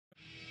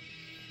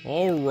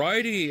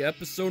Alrighty,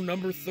 episode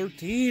number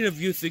 13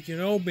 of You Think You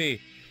Know Me.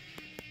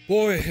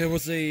 Boy, it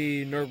was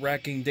a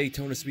nerve-wracking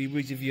Daytona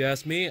Speedweeks if you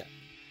ask me.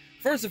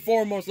 First and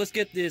foremost, let's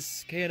get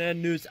this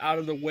K&N news out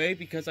of the way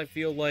because I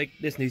feel like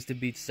this needs to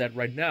be said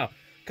right now.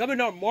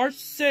 Coming up March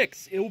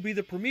 6th, it will be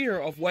the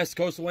premiere of West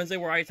Coast Wednesday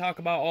where I talk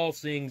about all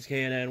things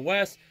K&N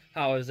West,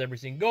 how is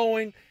everything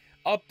going,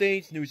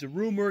 updates, news and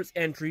rumors,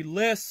 entry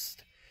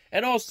list,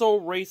 and also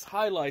race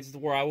highlights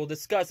where I will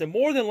discuss, and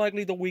more than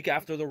likely the week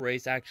after the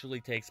race actually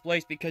takes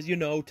place because, you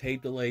know,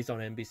 tape delays on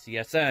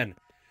NBCSN.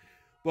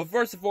 But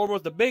first and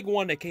foremost, the big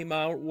one that came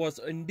out was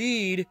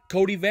indeed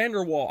Kody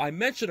Vanderwal. I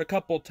mentioned a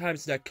couple of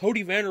times that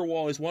Kody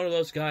Vanderwal is one of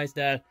those guys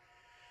that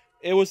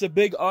it was a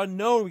big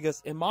unknown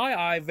because in my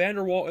eye,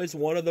 Vanderwal is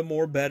one of the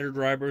more better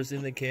drivers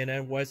in the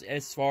K&N West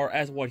as far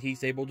as what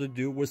he's able to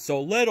do with so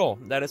little.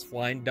 That is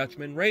Flying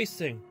Dutchman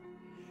racing.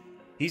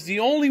 He's the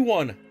only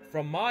one,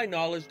 from my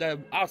knowledge, that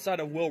outside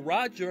of Will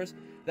Rogers,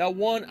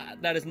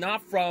 that is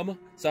not from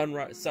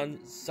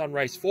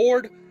Sunrise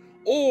Ford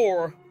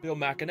or Bill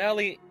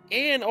McAnally,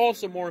 and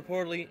also more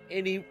importantly,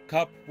 any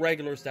Cup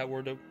regulars that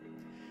were to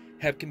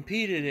have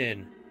competed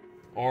in,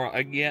 or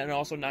again,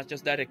 also not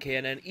just that, at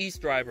K&N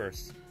East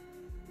drivers.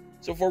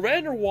 So for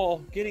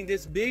Vanderwal getting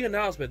this big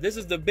announcement, this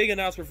is the big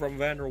announcement from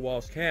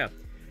Vanderwal's camp.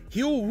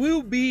 He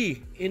will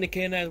be in the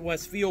K&N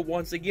West field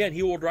once again.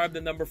 He will drive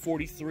the number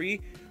 43,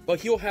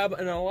 but he'll have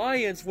an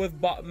alliance with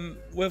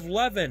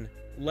Levin.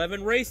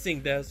 Levin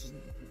Racing, that's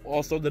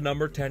also the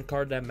number 10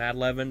 car that Matt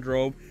Levin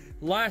drove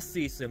last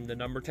season, the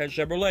number 10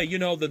 Chevrolet. You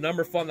know, the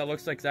number font that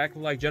looks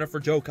exactly like Jennifer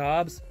Jo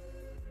Cobb's?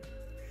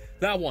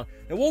 That one.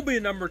 It won't be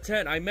a number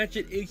 10. I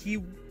mentioned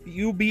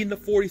he'll be in the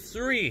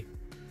 43.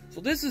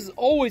 So this is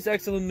always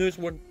excellent news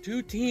when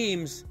two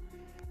teams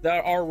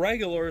that are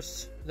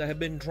regulars that have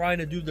been trying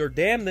to do their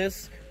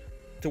damnness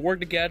to work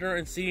together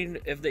and seeing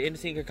if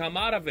anything can come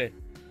out of it.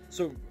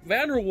 So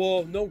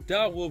Vanderwal, no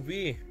doubt, will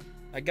be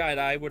a guy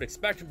that I would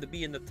expect him to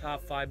be in the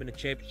top 5 in the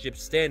championship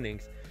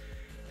standings.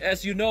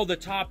 As you know, the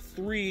top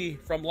 3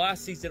 from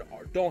last season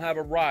don't have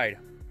a ride.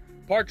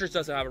 Partridge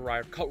doesn't have a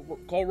ride.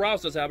 Cole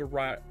Rouse doesn't have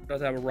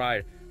a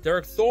ride.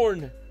 Derek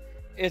Thorne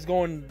is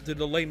going to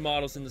the late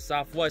models in the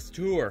Southwest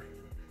Tour.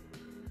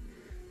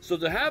 So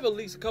to have at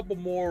least a couple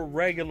more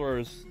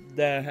regulars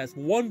that has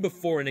won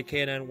before in the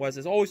K&N West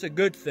is always a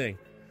good thing.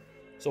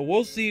 So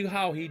we'll see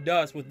how he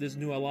does with this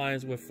new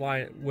alliance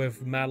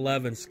with Matt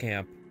Levin's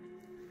camp.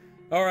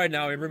 Alright,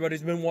 now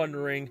everybody's been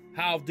wondering,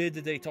 how did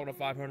the Daytona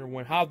 500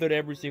 win? How did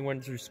everything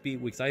went through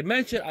Speedweeks? I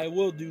mentioned I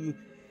will do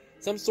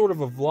some sort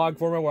of a vlog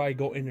format where I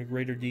go into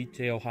greater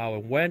detail how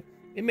it went.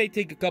 It may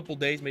take a couple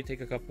days, may take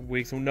a couple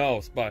weeks, who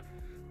knows? But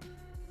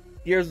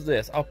here's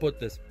this, I'll put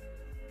this.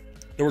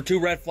 There were 2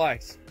 red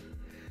flags.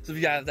 So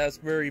yeah, that's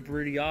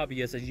pretty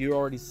obvious, as you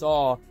already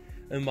saw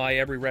in my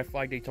every red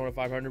flag Daytona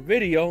 500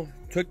 video.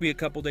 It took me a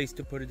couple days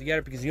to put it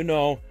together because, you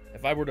know,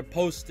 if I were to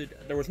post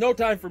it, there was no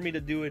time for me to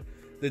do it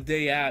the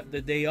day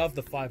of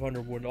the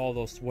 500 when all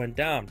those went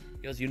down,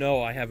 because, you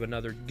know, I have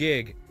another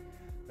gig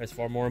that's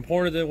far more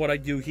important than what I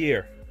do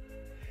here.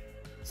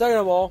 Second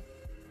of all,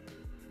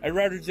 I'd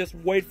rather just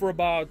wait for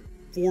about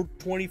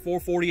 24,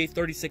 48,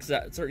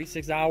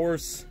 36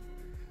 hours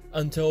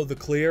until the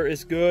clear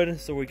is good,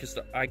 so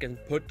I can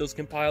put those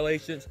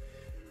compilations.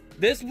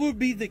 This would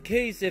be the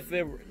case if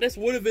this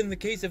would have been the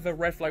case if a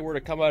red flag were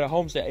to come out of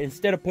Homestead.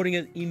 Instead of putting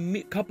it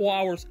a couple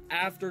hours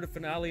after the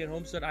finale at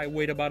Homestead, I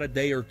wait about a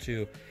day or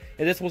two.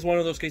 And this was one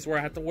of those cases where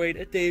I had to wait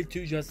a day or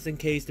two just in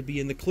case to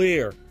be in the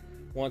clear.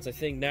 Once I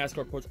think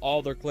NASCAR puts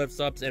all their clips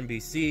up,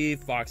 NBC,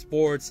 Fox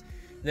Sports,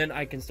 then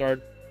I can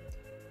start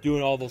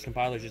doing all those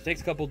compilations. It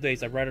takes a couple of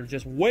days. I'd rather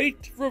just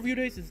wait for a few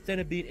days instead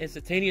of being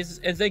instantaneous.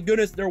 And thank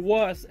goodness there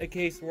was a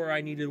case where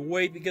I needed to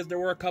wait because there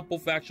were a couple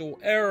factual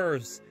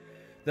errors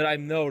that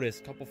I've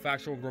noticed. A couple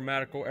factual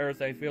grammatical errors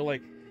that I feel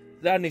like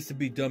that needs to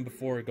be done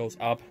before it goes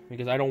up,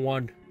 because I don't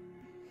want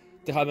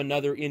to have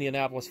another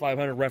Indianapolis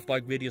 500 red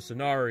flag video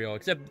scenario.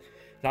 Except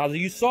now that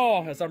you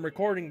saw, as I'm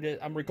recording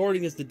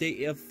this the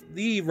day of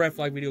the red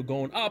flag video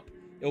going up.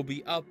 It'll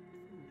be up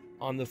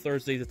on the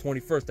Thursday the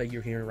 21st that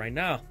you're hearing right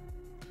now.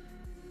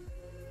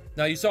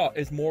 Now you saw,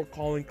 it's more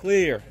calm and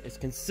clear, it's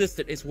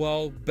consistent, it's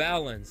well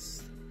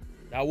balanced.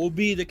 That will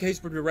be the case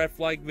for the red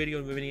flag video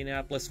of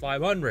Indianapolis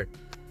 500.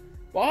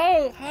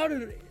 Well, how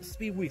did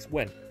Speedweeks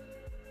win?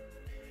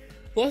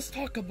 Let's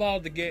talk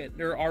about the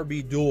Gander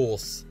RV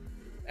Duels.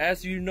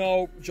 As you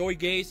know, Joey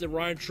Gase and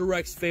Ryan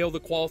Truex failed to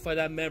qualify.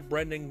 That meant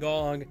Brendan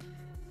Gaughan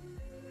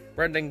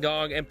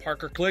and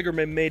Parker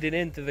Kligerman made it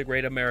into the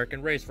Great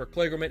American Race. For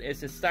Kligerman,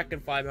 it's his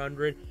second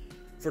 500.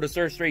 For the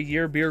third straight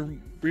year, Beard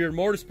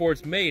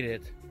Motorsports made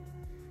it.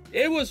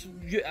 It was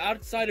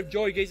outside of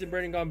Joey Gase and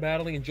Brendan Gaughan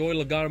battling and Joey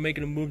Logano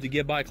making a move to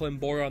get by Clem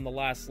Boyer on the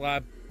last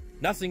lap.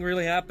 Nothing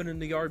really happened in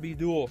the RB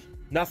duel.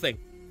 Nothing.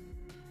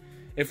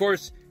 Of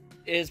course,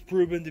 it's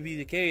proven to be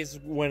the case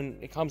when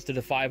it comes to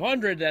the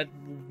 500 that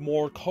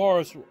more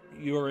cars,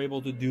 you are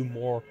able to do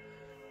more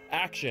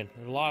action.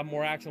 A lot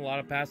more action, a lot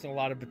of passing, a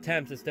lot of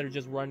attempts instead of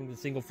just running the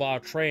single file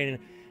train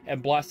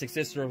and blasting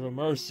Sister of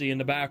Mercy in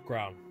the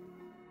background.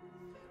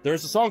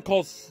 There's a song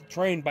called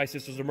Train by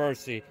Sisters of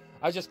Mercy.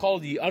 I just call it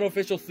the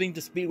unofficial theme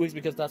to Speedweeks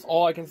because that's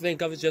all I can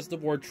think of is just the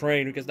word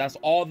train, because that's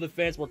all the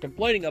fans were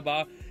complaining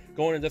about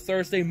going into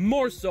Thursday,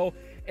 more so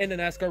in the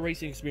NASCAR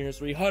Racing Experience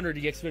 300,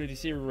 the Xfinity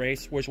Series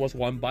race, which was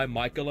won by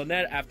Michael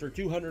Annett after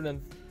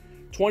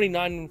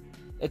 229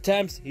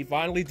 attempts. He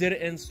finally did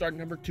it in start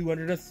number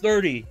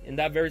 230 in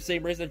that very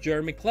same race that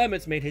Jeremy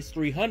Clements made his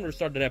 300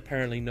 start that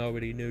apparently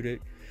nobody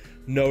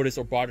noticed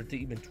or bothered to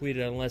even tweet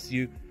it unless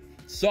you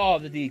saw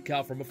the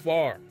decal from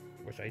afar,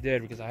 which I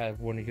did, because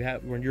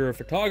when you're a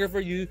photographer,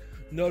 you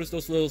notice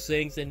those little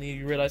things and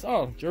you realize,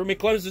 oh, Jeremy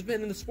Clements has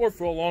been in the sport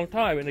for a long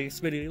time in the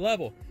Xfinity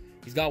level.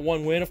 He's got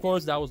one win, of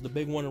course. That was the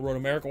big one in Road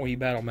America when he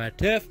battled Matt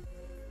Tiff,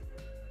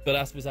 but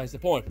that's besides the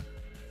point.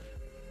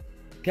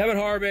 Kevin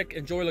Harvick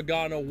and Joey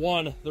Logano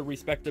won the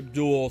respective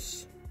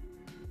duels.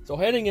 So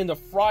heading into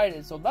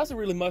Friday, so that's not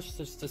really much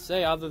to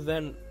say other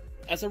than,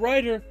 as a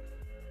writer,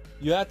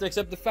 you have to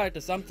accept the fact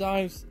that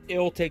sometimes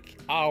it'll take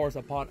hours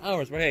upon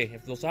hours. But hey,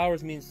 if those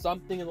hours mean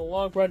something in the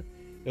long run,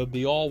 it'll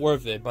be all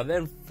worth it. But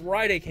then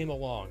Friday came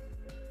along.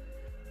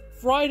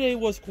 Friday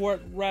was quite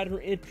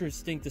rather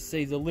interesting to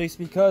say the least,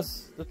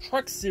 because the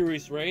Truck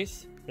Series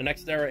race, the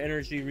NextEra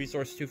Energy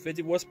Resource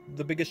 250, was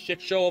the biggest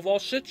shit show of all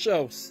shit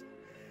shows.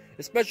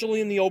 Especially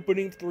in the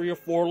opening 3 or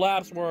 4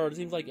 laps, where it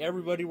seems like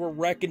everybody were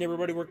wrecking,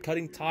 everybody were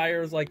cutting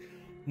tires, like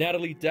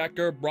Natalie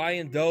Decker,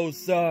 Brian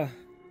Dosa,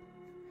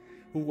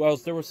 who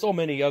else? There were so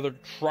many other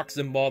trucks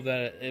involved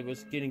that it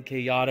was getting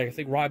chaotic. I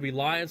think Robbie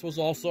Lyons was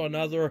also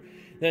another.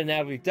 Then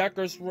Natalie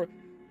Decker's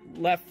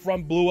left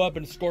front blew up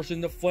and scorched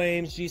into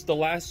flames. She's the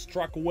last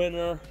truck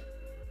winner.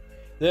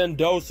 Then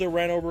Dosa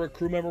ran over a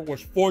crew member,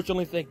 which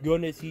fortunately, thank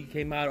goodness, he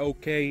came out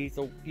okay.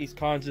 So he's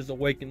conscious,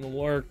 awake, and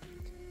alert.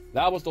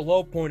 That was the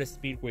low point of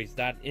Speedweeks,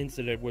 that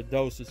incident with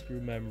Dosa's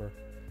crew member.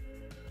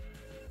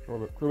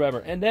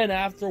 And then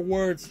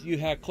afterwards, you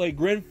had Clay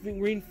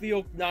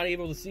Greenfield not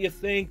able to see a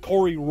thing.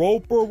 Corey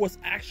Roper was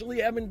actually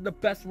having the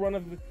best run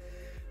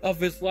of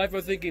his life. I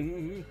was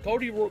thinking,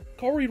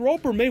 Corey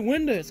Roper may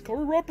win this.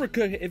 Corey Roper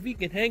could, if he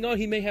can hang on,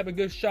 he may have a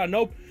good shot.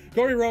 Nope.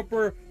 Corey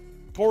Roper,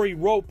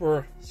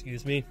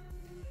 excuse me,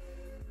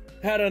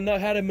 had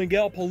a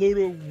Miguel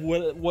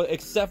Paludo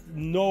except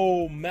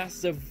no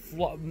massive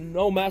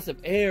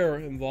air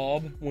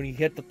involved when he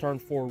hit the turn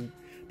 4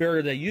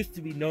 barrier that used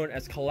to be known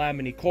as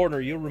Calamity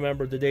Corner. You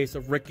remember the days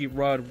of Ricky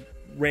Rudd,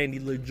 Randy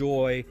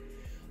LaJoy,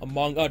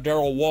 among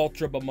Darrell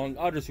Waltrip, among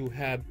others who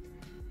had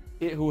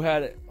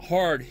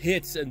hard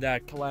hits in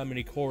that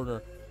Calamity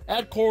Corner.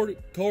 Add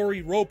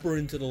Corey Roper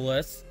into the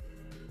list.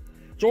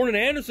 Jordan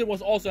Anderson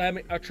was also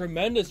having a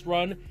tremendous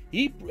run.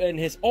 He in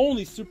his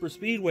only super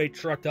speedway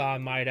truck, I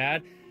might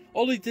add,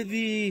 only to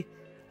be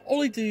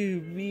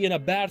in a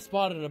bad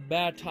spot at a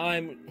bad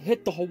time,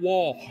 hit the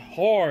wall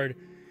hard.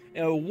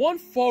 And one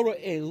photo,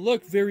 it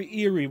looked very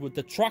eerie with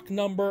the truck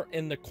number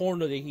in the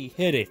corner that he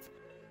hit it.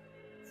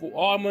 For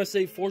all I'm going to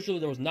say,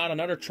 fortunately, there was not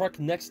another truck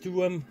next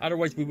to him.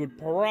 Otherwise, we would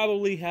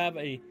probably have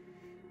a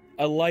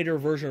lighter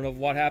version of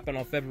what happened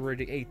on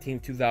February 18,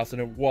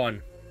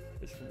 2001.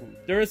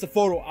 There is a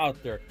photo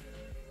out there.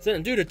 So,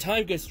 due to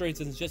time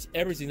constraints and just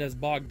everything that's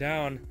bogged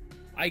down,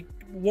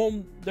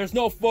 there's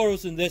no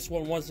photos in this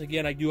one. Once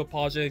again, I do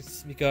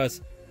apologize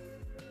because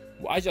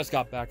I just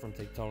got back from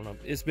Daytona.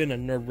 It's been a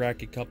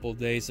nerve-wracking couple of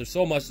days. There's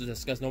so much to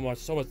discuss, so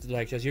much to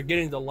digest. You're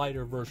getting the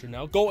lighter version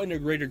now. Go into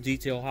greater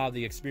detail how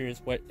the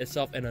experience went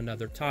itself in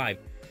another time,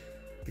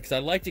 because I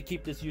like to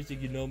keep this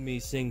using, you know me,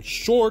 saying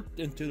short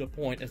and to the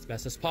point as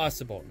best as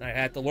possible. And I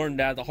had to learn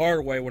that the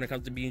hard way when it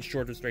comes to being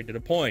short and straight to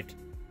the point.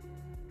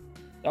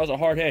 That was a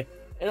hard hit.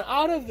 And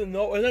out of the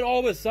no, and then all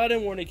of a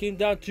sudden, when it came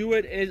down to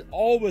it,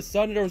 all of a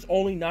sudden there was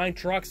only 9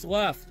 trucks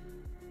left.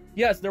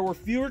 Yes, there were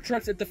fewer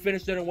trucks at the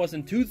finish than it was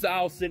in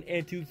 2000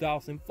 and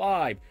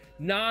 2005.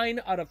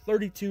 9 out of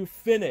 32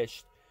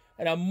 finished.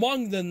 And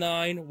among the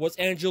 9 was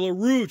Angela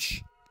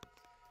Ruch,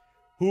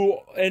 who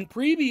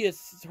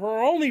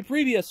her only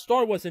previous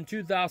start was in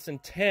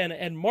 2010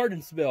 at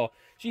Martinsville.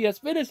 She has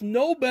finished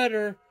no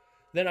better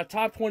than a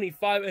top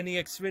 25 in the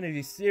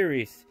Xfinity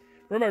Series.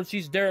 Remember,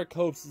 she's Derek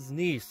Hope's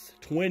niece,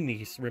 twin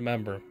niece,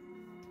 remember.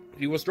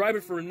 He was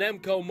driving for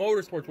Nemco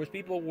Motorsports, which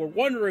people were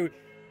wondering,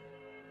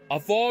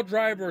 of all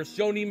drivers,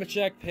 Joe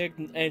Nemechek picked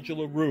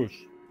Angela Ruch.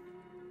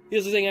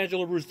 Here's the thing,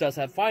 Angela Ruch does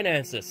have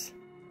finances.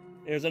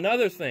 There's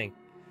another thing.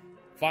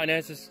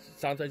 Finances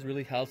sometimes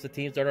really helps the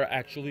teams that are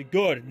actually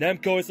good.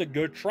 Nemco is a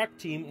good truck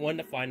team when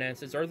the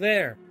finances are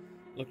there.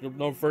 Look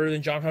no further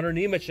than John Hunter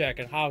Nemechek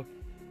and how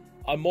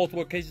on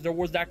multiple occasions there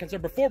was that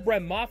concern. Before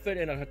Brett Moffitt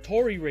and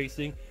Hattori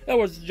Racing, that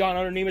was John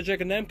Hunter Nemechek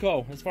and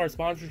Nemco as far as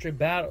sponsorship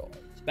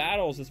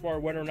battles as far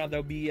as whether or not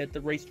they'll be at the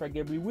racetrack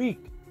every week.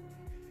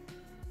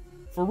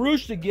 For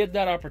Ruch to get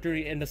that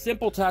opportunity, and the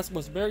simple task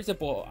was very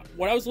simple.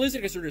 When I was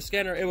listening to the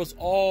scanner, it was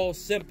all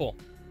simple.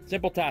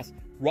 Simple task.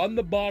 Run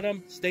the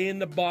bottom, stay in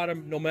the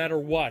bottom, no matter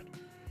what.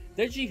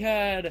 Then she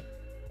had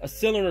a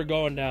cylinder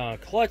going down,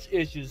 clutch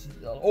issues,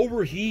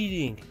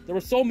 overheating. There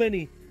were so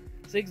many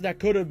things that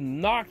could have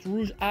knocked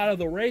Rouge out of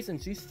the race,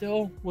 and she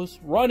still was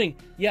running.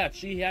 Yeah,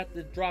 she had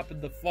to drop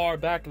in the far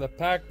back of the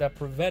pack that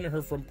prevented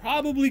her from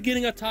probably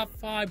getting a top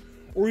 5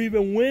 or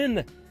even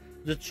win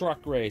the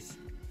truck race.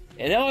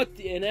 And now at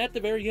the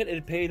very end,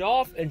 it paid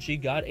off, and she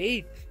got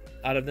 8th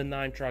out of the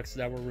 9 trucks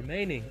that were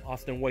remaining.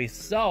 Austin Way's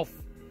self,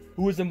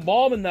 who was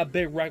involved in that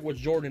big wreck with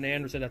Jordan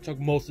Anderson that took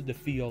most of the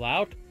field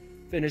out,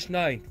 finished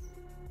 9th.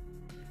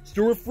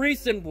 Stuart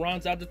Friesen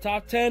rounds out the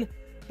top 10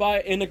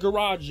 in the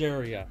garage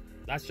area.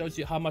 That shows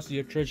you how much the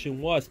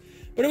attrition was.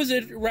 But it was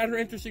a rather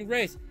interesting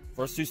race.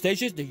 First 2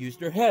 stages, they used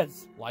their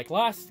heads, like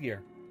last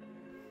year.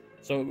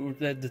 So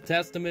the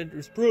testament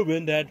is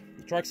proven that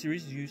the Truck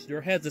Series used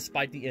their heads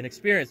despite the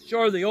inexperience.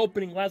 Sure, the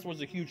opening last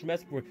was a huge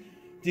mess for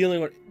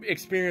dealing with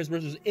experience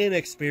versus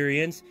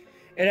inexperience.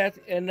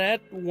 And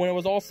that when it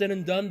was all said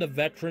and done, the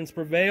veterans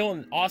prevail.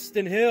 And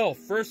Austin Hill,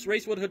 first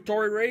race with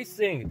Hattori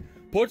Racing,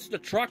 puts the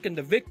truck in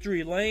the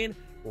victory lane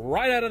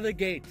right out of the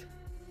gate.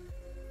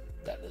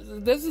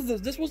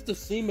 This was the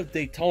theme of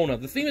Daytona.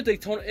 The theme of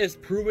Daytona is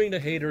proving the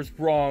haters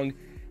wrong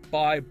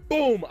by,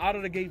 boom, out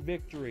of the gate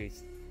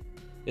victories.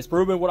 It's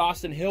proven with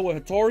Austin Hill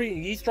with Hattori,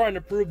 and he's trying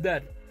to prove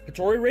that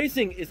Hattori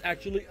Racing is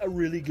actually a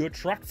really good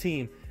truck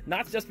team.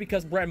 Not just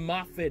because Brad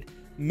Moffitt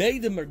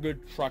made them a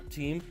good truck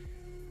team.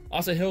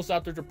 Austin Hill's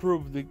out there to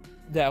prove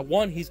that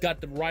 1, he's got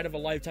the ride of a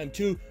lifetime.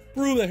 2,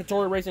 prove that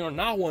Hattori Racing are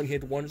not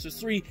one-hit wonders.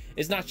 3,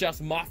 it's not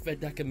just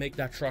Moffitt that can make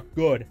that truck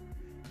good.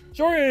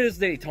 Sure, it is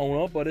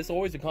Daytona, but it's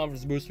always a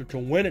confidence booster to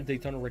win at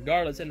Daytona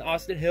regardless, and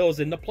Austin Hill's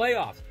in the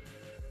playoffs.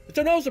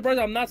 To no surprise,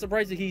 I'm not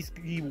surprised that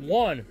he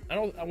won.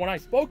 When I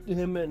spoke to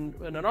him in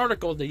an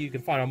article that you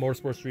can find on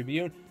Motorsports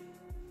Tribune,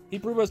 he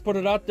pretty much put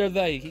it out there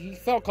that he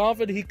felt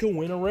confident he could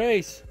win a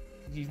race.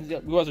 He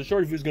wasn't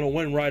sure if he was going to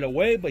win right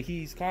away, but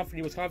he was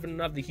confident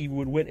enough that he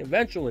would win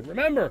eventually.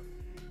 Remember,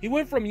 he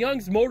went from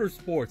Young's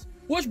Motorsports,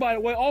 which, by the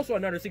way, also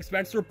another thing,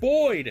 Spencer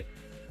Boyd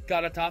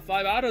got a top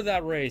 5 out of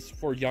that race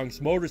for Young's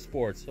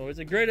Motorsports. So it's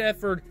a great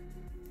effort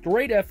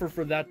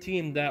for that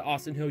team that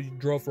Austin Hill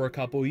drove for a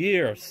couple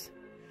years.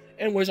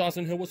 And which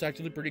Austin Hill was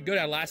actually pretty good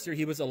at. Last year,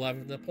 he was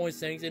 11th in the point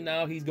standings, and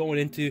now he's going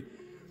into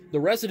the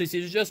rest of the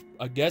season just,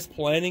 I guess,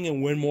 planning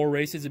and win more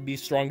races and be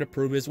strong to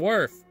prove his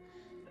worth.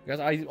 Because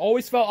I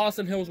always felt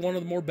Austin Hill was one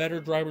of the more better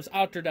drivers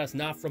out there that's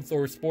not from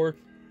Thor Sport,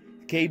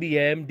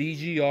 KBM,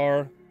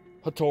 DGR,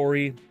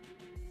 Hattori,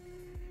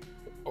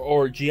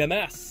 or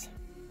GMS.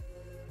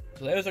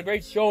 So that was a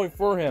great showing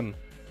for him.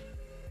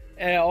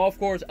 And of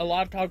course, a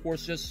lot of talk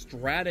was just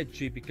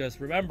strategy, because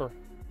remember,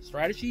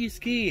 strategy is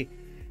key.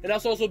 And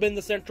that's also been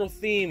the central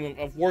theme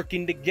of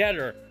working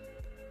together.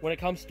 When it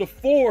comes to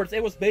Fords,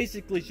 it was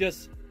basically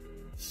just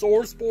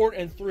Sword Sport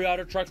and 3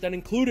 other trucks that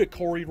included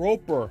Corey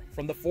Roper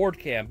from the Ford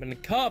camp. In the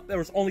Cup, there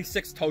was only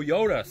 6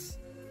 Toyotas.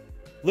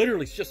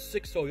 Literally, just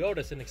 6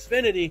 Toyotas. In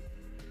Xfinity,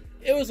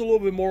 it was a little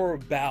bit more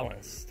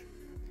balanced.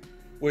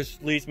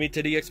 Which leads me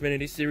to the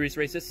Xfinity Series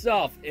race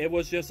itself. It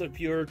was just a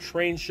pure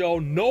train show.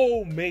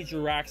 No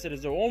major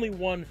accidents. The only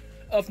one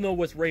of note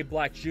was Ray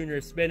Black Jr.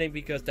 spinning,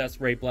 because that's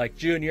Ray Black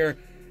Jr.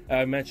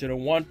 I mentioned it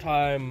one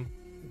time,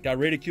 got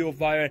ridiculed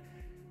via it.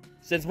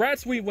 Since Brad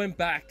Sweet went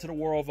back to the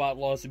World of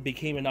Outlaws and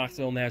became a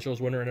Knoxville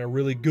Nationals winner and a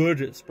really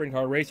good sprint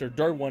car racer,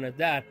 dirt one at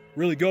that,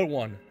 really good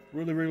one.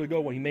 Really, really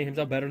good one. He made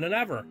himself better than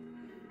ever.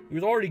 He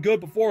was already good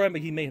beforehand,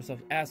 but he made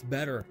himself as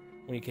better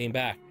when he came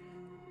back.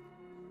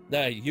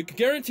 Now, you can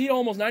guarantee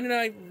almost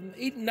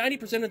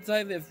 90% of the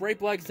time if Ray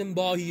Black's in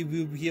ball,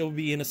 he'll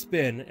be in a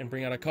spin and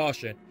bring out a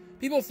caution.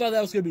 People thought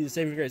that was going to be the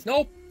saving grace.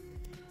 Nope.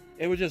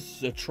 It was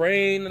just a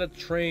train and a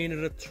train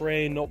and a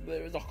train. Nope.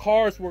 The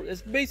cars were...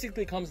 It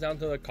basically comes down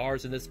to the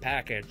cars in this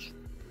package.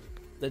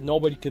 That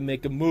nobody can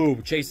make a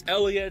move. Chase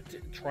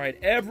Elliott tried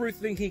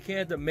everything he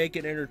can to make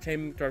it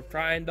entertainment, to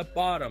trying the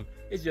bottom.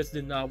 It just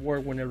did not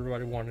work when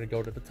everybody wanted to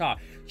go to the top.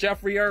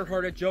 Jeffrey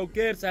Earnhardt and Joe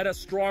Gibbs had a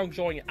strong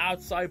showing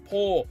outside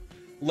pole.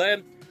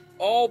 Led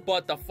all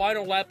but the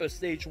final lap of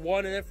stage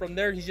 1, and then from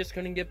there, he just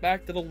couldn't get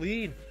back to the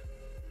lead.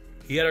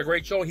 He had a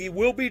great show. He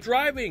will be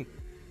driving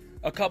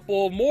a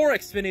couple more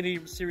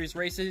Xfinity Series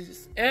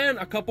races and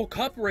a couple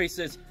Cup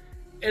races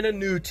in a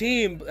new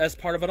team as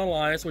part of an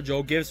alliance with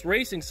Joe Gibbs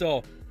Racing.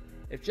 So,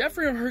 if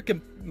Jeffrey Earnhardt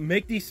can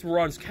make these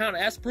runs count,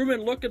 as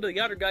proven, look at the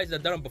other guys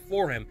that done them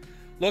before him.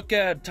 Look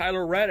at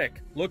Tyler Reddick.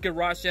 Look at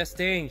Ross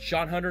Chastain,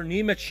 Sean Hunter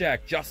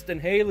Nemechek, Justin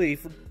Haley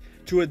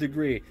to a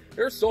degree.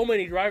 There are so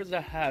many drivers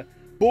that have,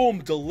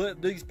 boom,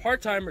 these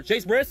part-timers.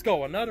 Chase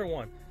Briscoe, another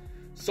one.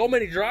 So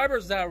many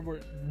drivers that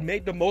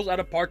made the most out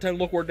of part-time.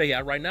 Look where they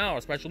at right now,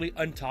 especially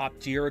on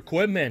top-tier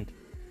equipment.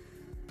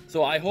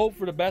 So I hope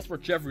for the best for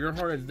Jeffrey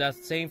Earnhardt that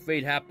same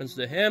fate happens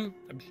to him.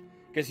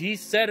 Because he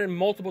said it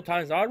multiple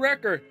times on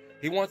record,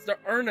 he wants to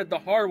earn it the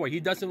hard way. He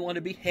doesn't want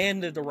to be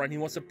handed the run. He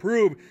wants to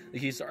prove that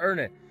he's to earn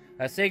it.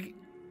 I think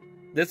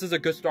this is a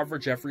good start for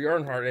Jeffrey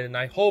Earnhardt, and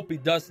I hope he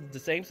does the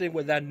same thing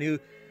with that new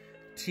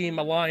team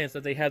alliance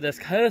that they have that's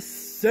kind of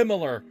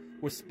similar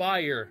with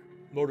Spire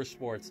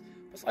Motorsports.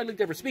 But slightly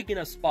different. Speaking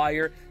of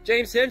Spire,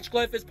 James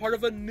Hinchcliffe is part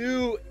of a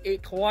new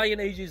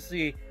client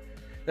agency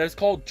that is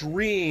called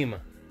Dream.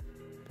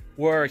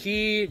 where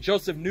he,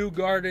 Joseph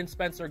Newgarden,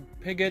 Spencer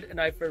Pigot, and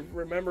I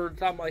remember on the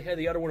top of my head,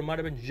 the other one might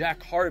have been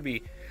Jack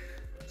Harvey.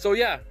 So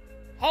yeah,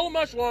 how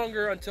much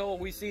longer until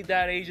we see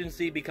that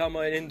agency become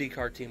an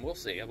IndyCar team? We'll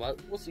see.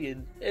 We'll see.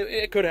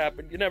 It could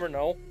happen. You never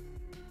know.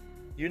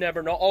 You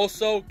never know.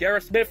 Also,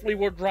 Garrett Smithley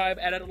will drive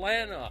at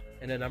Atlanta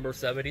in the number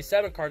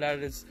 77 car. That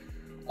is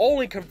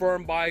only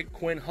confirmed by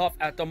Quinn Huff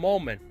at the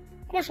moment.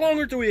 How much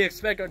longer do we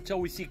expect until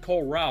we see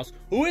Cole Rouse,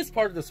 who is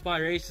part of the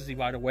Spire Agency,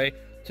 by the way,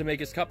 to make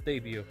his Cup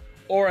debut?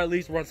 Or at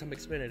least run some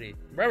Xfinity.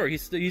 Remember,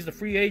 he's the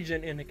free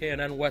agent in the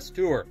K&N West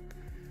Tour.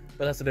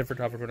 But that's a different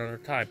topic for another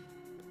time.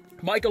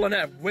 Michael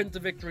Annett wins the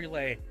victory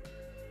lane.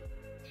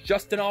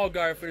 Justin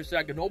Allgaier finished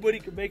second. Nobody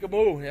could make a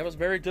move. It was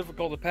very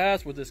difficult to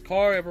pass with this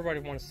car. Everybody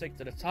wanted to stick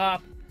to the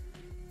top.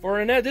 For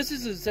Annett, this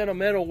is a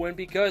sentimental win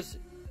because,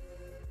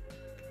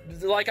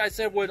 like I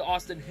said with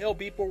Austin Hill,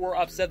 people were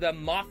upset that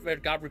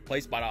Moffitt got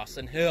replaced by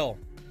Austin Hill.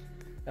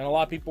 And a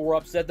lot of people were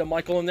upset that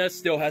Michael Annett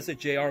still has a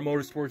JR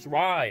Motorsports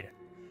ride.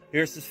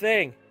 Here's the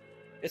thing.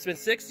 It's been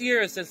 6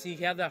 years since he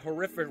had that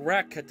horrific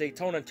wreck at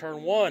Daytona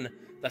Turn 1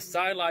 that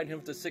sidelined him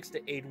for 6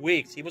 to 8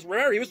 weeks. He was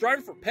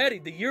driving for Petty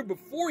the year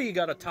before he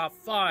got a top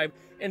 5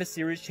 in a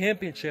series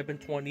championship in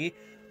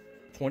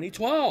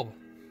 2012.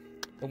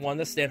 The one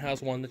that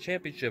Stenhouse won the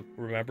championship,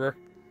 remember?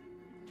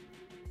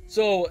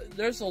 So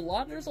there's a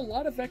lot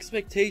of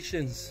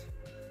expectations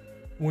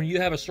when you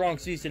have a strong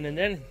season, and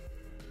then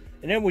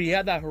when you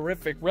have that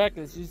horrific wreck,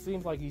 it just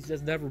seems like he's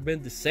just never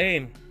been the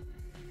same.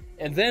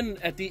 And then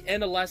at the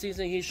end of last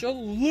season, he showed a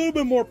little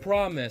bit more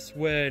promise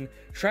when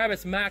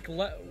Travis Mack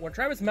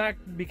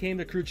became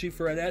the crew chief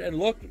for Annett, and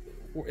look,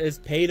 it's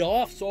paid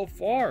off so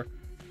far.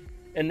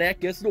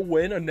 Annett gets the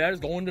win, Annett is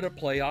going to the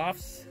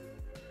playoffs.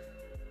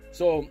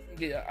 So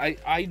yeah,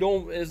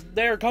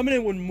 they're coming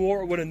in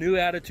with a new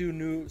attitude,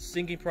 new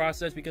thinking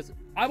process, because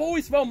I've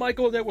always felt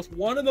Michael Annett was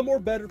one of the more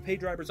better paid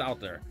drivers out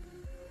there.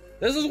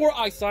 This is where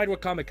I side with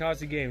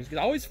Kamikaze Games,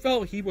 because I always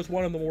felt he was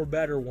one of the more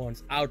better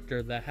ones out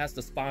there that has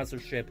the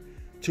sponsorship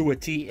to a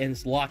T and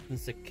is locked and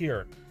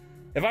secure.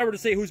 If I were to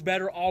say who's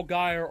better,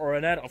 Allgaier or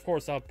Annett, of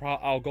course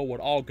I'll go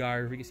with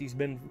Allgaier, because he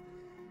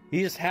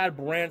just had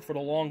Brandt for the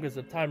longest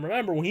of time.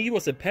 Remember, when he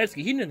was at Penske,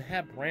 he didn't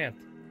have Brandt.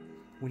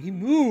 When he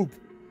moved,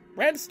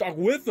 Brandt stuck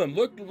with him.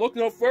 Look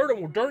no further.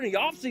 During the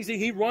offseason,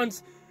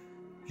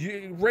 he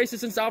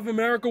races in South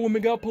America with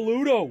Miguel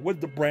Paludo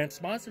with the Brandt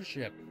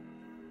sponsorship.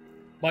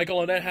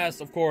 Michael Annett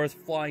has, of course,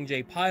 Flying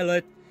J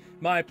pilot.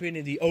 In my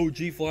opinion, the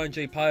OG Flying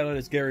J pilot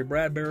is Gary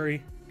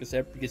Bradbury,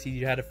 because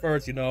he had it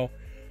first, you know.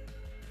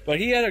 But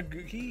he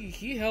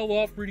held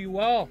off pretty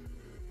well.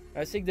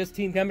 I think this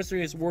team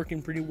chemistry is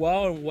working pretty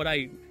well, and when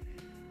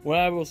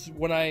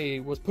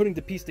I was putting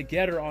the piece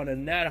together on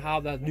Annett,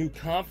 how that new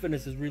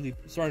confidence is really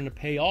starting to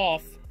pay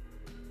off,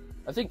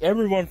 I think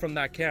everyone from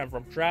that camp,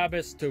 from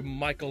Travis to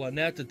Michael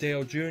Annett to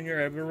Dale Jr.,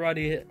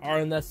 everybody are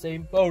in that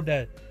same boat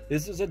that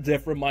this is a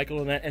different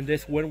Michael Annett, and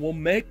this win will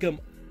make him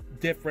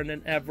different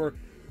than ever.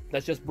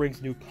 That just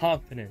brings new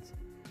confidence.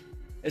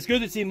 It's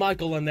good to see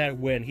Michael Annett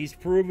win. He's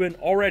proven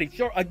already.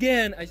 Sure,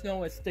 again, I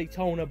know it's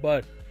Daytona,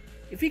 but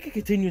if he can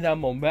continue that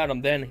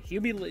momentum, then he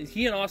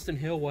and Austin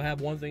Hill will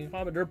have one thing in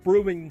common. They're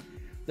proving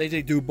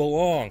they do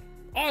belong.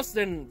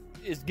 Austin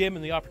is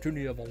given the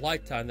opportunity of a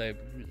lifetime. And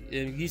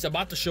he's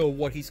about to show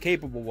what he's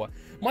capable of.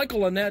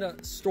 Michael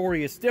Annett's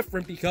story is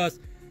different because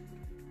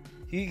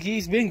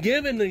he's been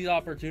given these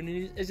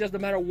opportunities. It's just a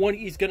matter of when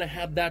he's going to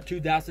have that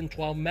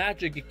 2012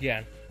 magic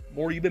again,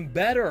 or even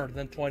better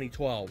than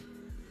 2012.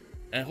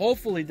 And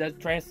hopefully that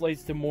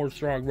translates to more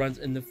strong runs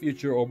in the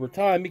future over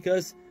time,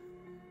 because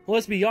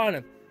let's be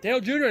honest, Dale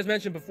Jr. has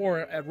mentioned before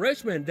at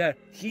Richmond that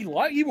he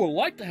would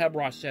like to have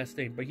Ross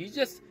Chastain, but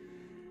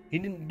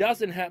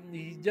doesn't have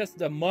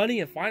the money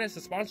and finance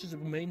and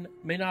sponsorship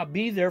may not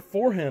be there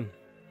for him.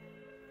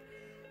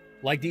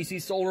 Like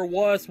DC Solar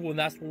was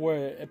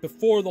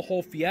before the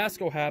whole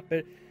fiasco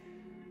happened.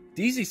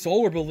 DC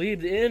Solar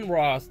believed in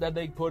Ross that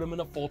they'd put him in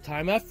a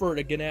full-time effort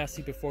at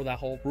Ganassi before that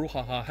whole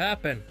brouhaha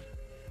happened.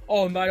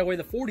 Oh, and by the way,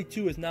 the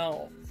 42 is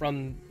now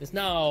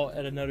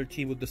at another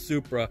team with the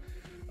Supra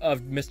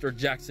of Mr.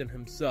 Jackson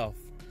himself.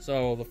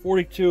 So the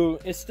 42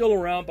 is still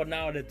around, but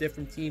now at a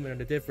different team and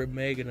at a different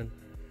Megan, and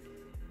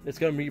that's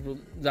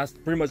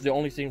pretty much the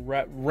only thing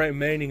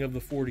remaining of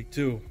the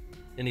 42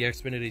 in the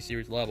Xfinity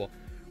Series level.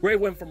 Great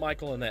win for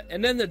Michael Annett.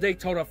 And then the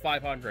Daytona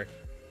 500.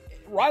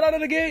 Right out of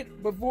the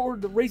gate, before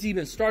the race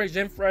even started,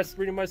 Jim France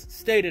pretty much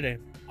stated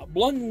it.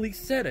 Bluntly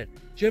said it.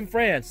 Jim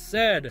France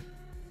said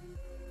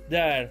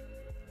that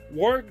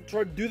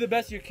try to do the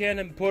best you can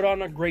and put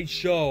on a great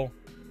show,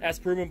 as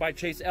proven by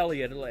Chase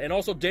Elliott. And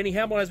also Denny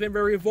Hamlin has been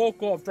very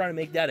vocal of trying to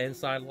make that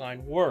inside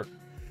line work.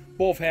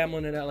 Both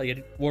Hamlin and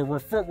Elliott were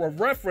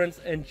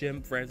referenced in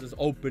Jim France's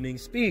opening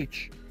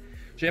speech.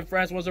 Jim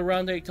France was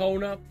around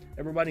Daytona.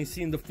 Everybody's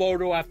seen the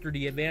photo after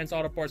the Advanced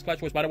Auto Parts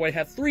Clutch, which, by the way,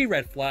 had 3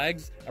 red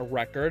flags, a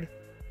record,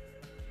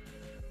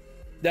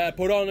 that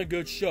put on a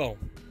good show.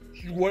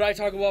 Would I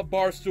talk about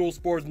Barstool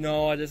Sports?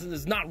 No, this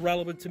is not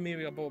relevant to me.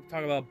 I'm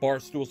talking about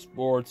Barstool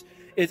Sports.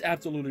 It's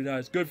absolutely not.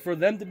 It's good for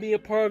them to be a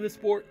part of the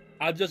sport.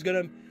 I'm just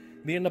going to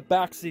be in the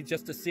backseat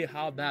just to see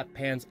how that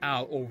pans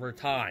out over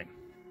time.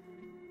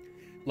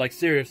 Like,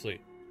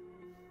 seriously.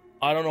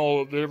 I don't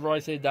know, everybody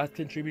say that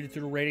contributed to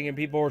the rating, and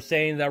people were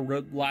saying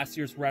that last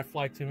year's red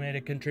flag tomato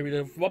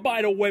contributed. But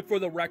by the way, for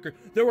the record,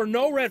 there were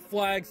no red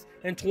flags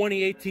in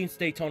 2018's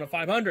Daytona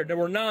 500. There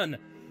were none.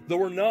 There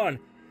were none.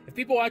 If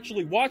people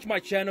actually watch my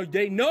channel,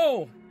 they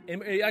know,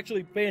 and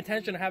actually pay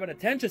attention and have an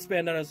attention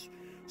span that is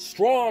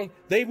strong,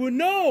 they would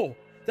know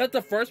that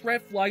the first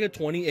red flag of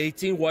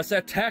 2018 was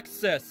at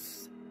Texas.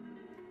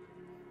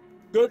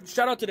 Good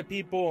shout out to the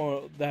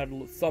people that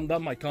summed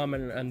up my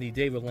comment on the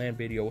David Land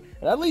video.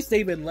 And at least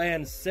David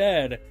Land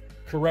said,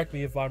 correct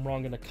me if I'm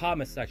wrong in the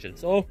comment section.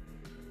 So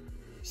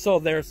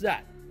there's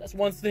that. That's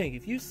one thing.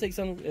 If you say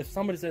something, if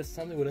somebody says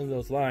something within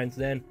those lines,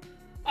 then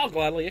I'll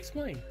gladly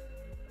explain.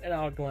 And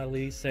I'll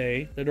gladly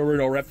say that there were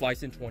no red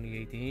flags in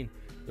 2018.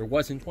 There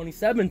was in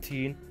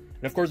 2017.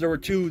 And of course there were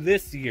 2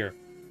 this year.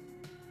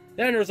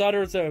 Then there's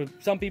others,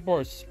 some people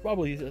are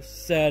probably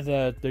said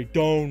that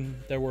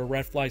there were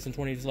red flags in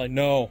 2018. It's like,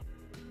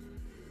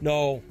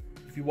 no,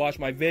 if you watch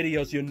my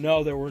videos, you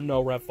know there were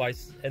no red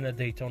flags in the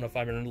Daytona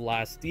 500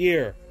 last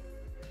year.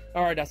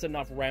 Alright, that's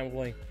enough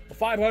rambling. The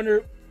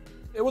 500,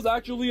 it was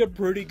actually a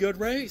pretty good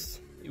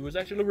race. It was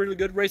actually a really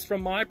good race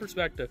from my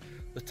perspective.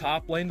 The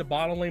top lane, the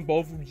bottom lane,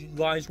 both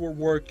lines were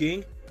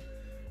working.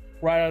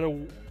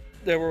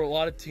 There were a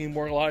lot of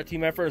teamwork, a lot of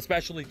team effort,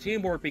 especially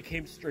teamwork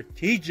became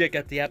strategic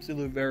at the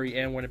absolute very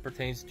end when it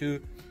pertains to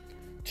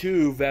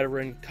 2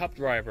 veteran cup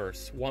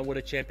drivers. One with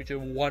a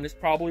championship, one is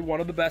probably one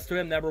of the best to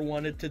him, never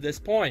won it to this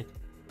point.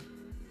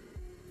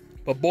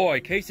 But boy,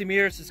 Casey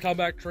Mears'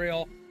 comeback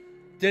trail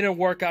didn't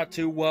work out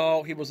too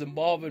well. He was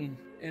involved in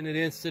an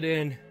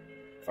incident,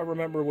 if I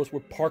remember, it was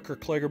with Parker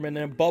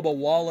Kligerman and Bubba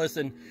Wallace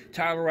and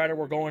Tyler Reddick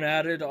were going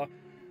at it over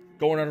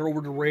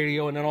the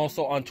radio, and then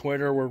also on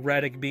Twitter with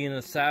Reddick being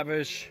a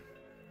savage.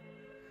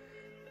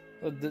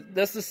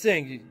 That's the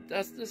thing.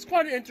 That's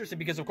quite interesting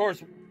because, of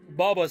course,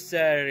 Bubba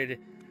said,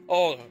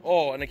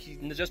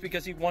 and just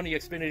because he won the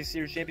Xfinity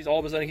Series champions, all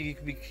of a sudden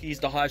he's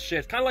the hot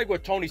shit. Kind of like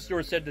what Tony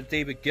Stewart said to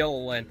David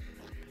Gilliland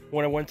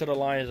when it went to the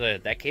Lions.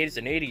 That kid is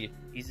an idiot.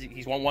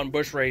 He's won 1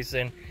 Busch race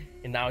and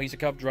now he's a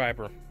Cup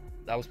driver.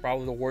 That was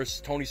probably the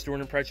worst Tony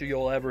Stewart impression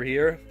you'll ever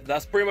hear.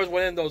 That's pretty much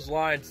within those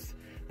lines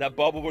that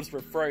Bubba was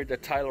referring to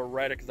Tyler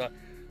Reddick.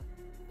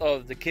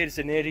 The kid's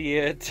an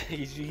idiot.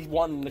 He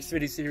won the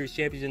Xfinity Series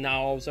champions, and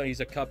now all of a sudden he's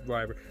a Cup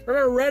driver.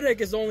 Remember, Reddick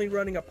is only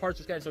running a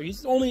partial schedule, so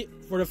he's only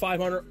for the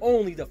 500,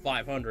 only the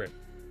 500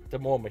 at the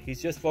moment.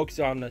 He's just focused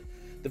on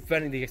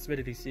defending the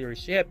Xfinity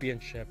Series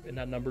championship in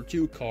that number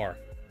 2 car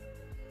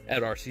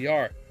at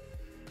RCR.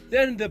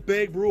 Then the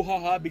big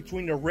brouhaha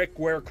between the Rick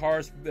Ware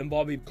cars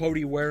involving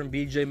Kody Ware and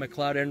BJ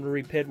McLeod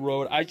entering pit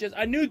road.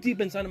 I knew deep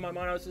inside of my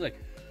mind, I was just like,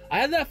 I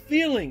had that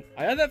feeling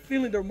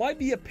there might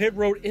be a pit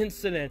road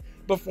incident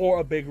before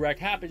a big wreck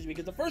happens,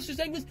 because the first 2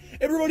 segments,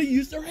 everybody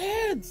used their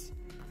heads.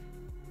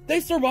 They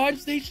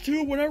survived stage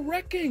 2 without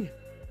wrecking.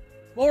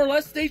 More or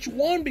less stage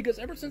 1, because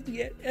ever since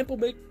the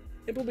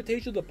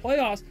implementation of the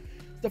playoffs,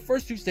 the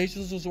first 2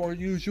 stages was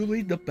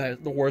usually the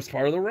worst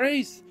part of the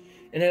race.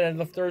 And then at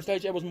the third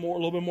stage, it was a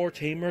little bit more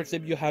tamer,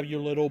 except you have your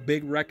little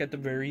big wreck at the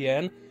very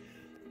end.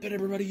 But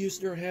everybody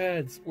used their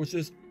heads, which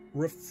is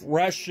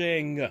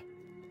refreshing.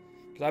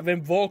 Because I've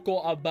been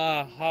vocal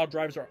about how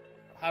drivers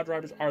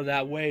are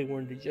that way,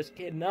 when they just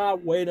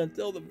cannot wait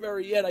until the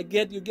very end. I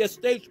get you get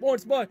stage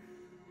points, but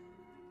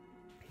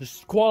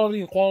there's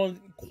quality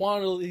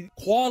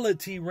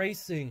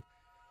racing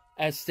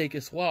at stake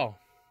as well.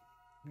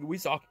 We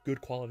saw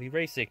good quality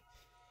racing,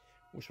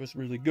 which was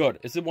really good.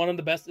 Is it one of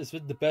the best? Is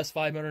it the best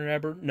 500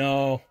 ever?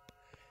 No.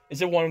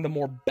 Is it one of the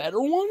more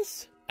better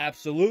ones?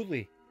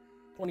 Absolutely.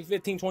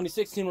 2015,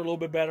 2016 were a little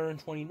bit better than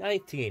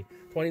 2019.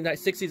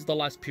 2016 is the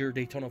last pure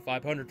Daytona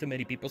 500 to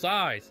many people's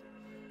eyes.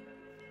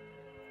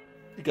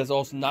 Because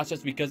also, not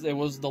just because it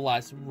was the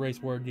last race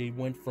where they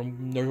went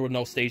from, there were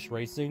no stage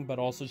racing, but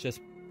also just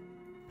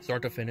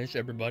start to finish,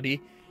 everybody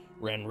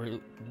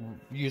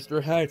used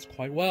their heads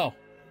quite well.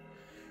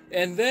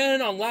 And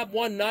then on lap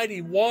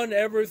 191,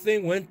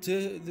 everything went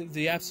to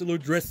the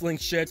absolute drizzling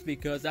shits,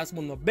 because that's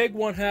when the big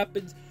one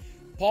happens.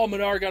 Paul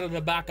Menard got in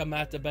the back of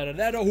Matt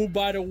Benedetto, who,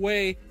 by the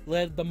way,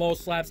 led the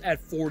most laps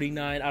at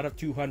 49 out of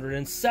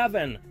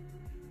 207.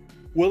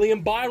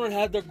 William Byron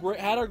had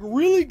a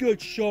really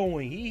good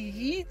showing.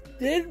 He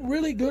did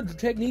really good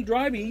technique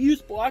driving. He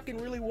used blocking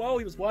really well.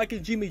 He was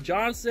blocking Jimmy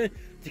Johnson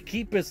to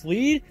keep his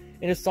lead.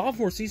 In his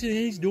sophomore season,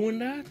 he's doing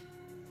that.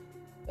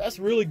 That's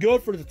really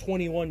good for the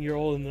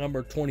 21-year-old in the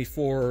number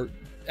 24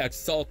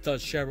 Exalta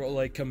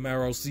Chevrolet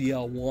Camaro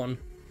CL1.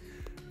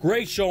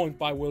 Great showing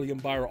by William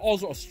Byron.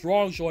 Also a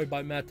strong showing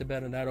by Matt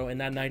Benedetto in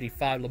that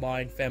 95 Le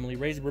Mans Family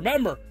Racing.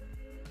 Remember,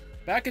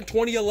 back in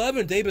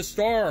 2011, David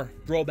Starr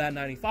drove that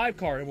 95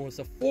 car, and it was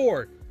a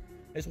Ford.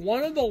 It's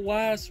one of the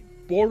last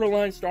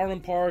borderline starting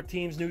power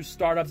teams, new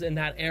startups in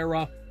that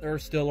era that are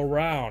still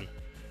around.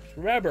 Just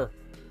remember,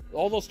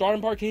 all those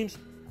starting power teams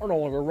are no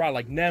longer around,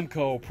 like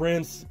Nemco,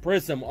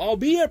 Prism.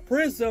 Albeit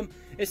Prism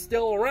is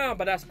still around,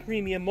 but that's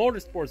Premium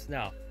Motorsports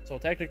now. So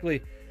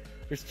technically,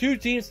 There's two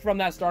teams from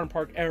that starting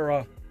park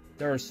era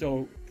that are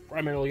still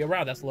primarily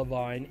around. That's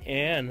Levin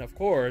and, of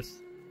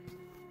course,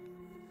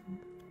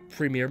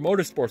 Premier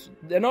Motorsports.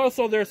 And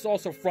also, there's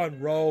also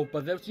Front Row,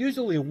 but there's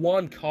usually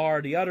one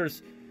car. The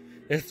others,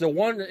 if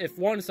one is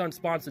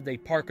unsponsored, they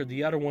park it.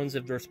 The other ones,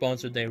 if they're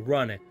sponsored, they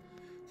run it.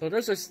 So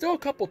there's still a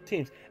couple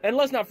teams. And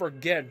let's not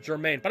forget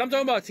Dreamin. But I'm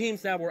talking about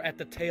teams that were at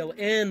the tail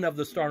end of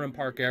the starting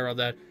park era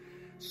that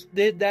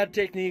did that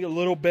technique a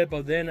little bit,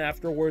 but then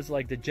afterwards,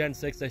 like the Gen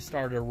 6, they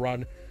started to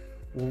run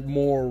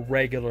more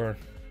regular.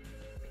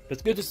 But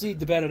it's good to see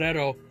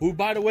Benedetto, who,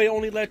 by the way,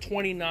 only led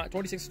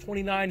 26 to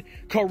 29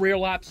 career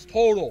laps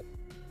total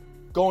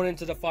going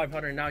into the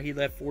 500. Now he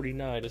led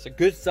 49. It's a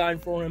good sign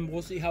for him.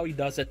 We'll see how he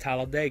does at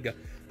Talladega.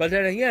 But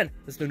then again,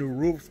 it's the new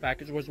rules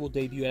package, which will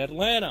debut at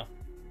Atlanta.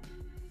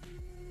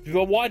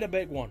 But why the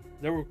big one?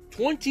 There were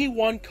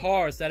 21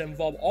 cars that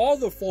involved all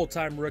the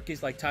full-time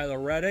rookies like Tyler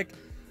Reddick,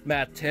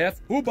 Matt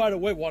Tiff, who, by the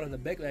way, won in the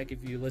big leg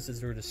if you listen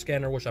through the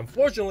scanner, which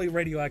unfortunately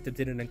Radioactive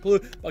didn't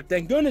include, but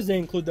thank goodness they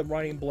include the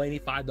Ryan Blaney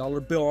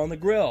 $5 bill on the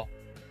grill.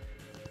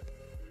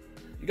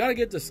 You gotta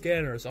get the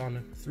scanners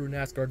on through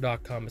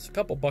NASCAR.com. It's a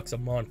couple bucks a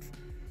month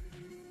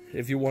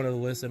if you want to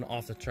listen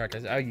off the track.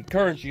 I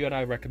encourage you and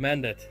I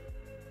recommend it,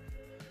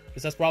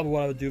 because that's probably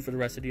what I would do for the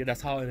rest of the year.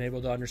 That's how I'm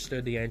able to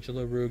understand the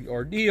Angela Rugg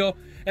ordeal.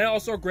 And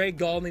also, Greg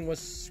Galding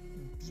was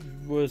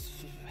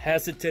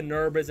hesitant,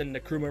 nervous, and the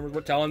crew members were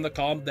telling him to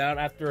calm down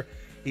after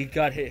he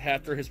got hit,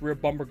 after his rear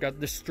bumper got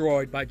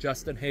destroyed by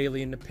Justin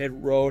Haley in the pit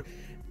road.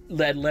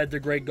 Led to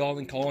Greg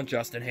Galding calling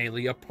Justin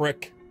Haley a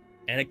prick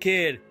and a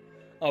kid,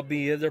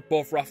 albeit they're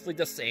both roughly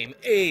the same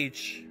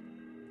age.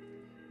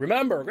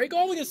 Remember, Greg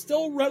Galding is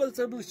still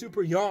relatively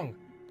super young.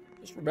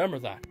 Just remember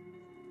that.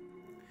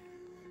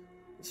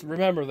 Just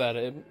remember that.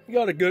 It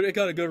got a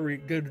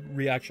good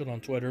reaction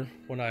on Twitter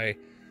when I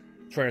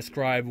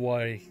transcribed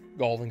what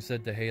Galding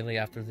said to Haley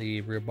after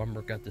the rear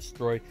bumper got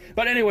destroyed.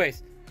 But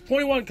anyways,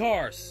 21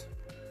 cars.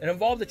 It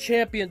involved the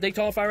champion,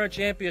 Daytona 500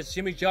 champions,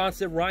 Jimmy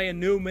Johnson, Ryan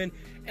Newman,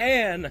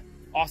 and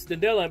Austin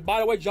Dillon. By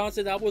the way,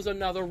 Johnson, that was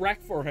another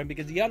wreck for him,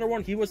 because the other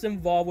one, he was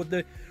involved with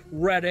the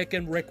Reddick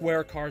and Rick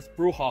Ware cars,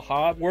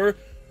 brouhaha, where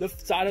the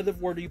side of the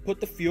where you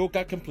put the fuel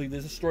got completely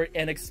destroyed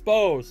and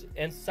exposed.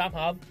 And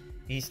somehow,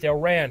 he still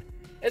ran.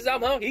 And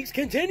somehow, he's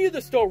continued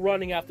to still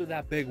running after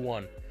that big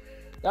one.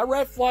 That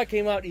red flag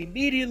came out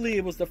immediately.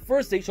 It was the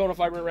first Daytona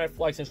 500 red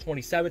flag since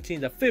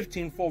 2017, the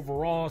 15th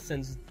overall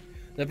since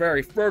the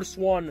very first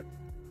one.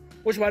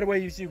 Which, by the way,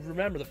 you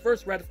remember, the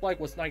first red flag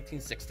was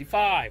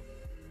 1965.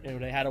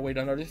 And they had to wait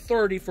another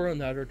 30 for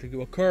another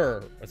to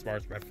occur, as far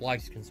as red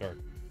flags is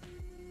concerned.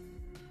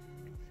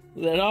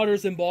 Then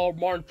others involved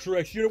Martin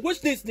Truex Jr.,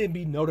 which needs to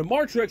be noted.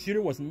 Martin Truex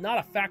Jr. was not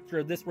a factor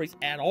in this race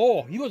at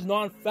all. He was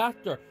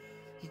non-factor.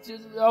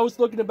 I was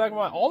looking at the back of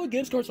my mind. All the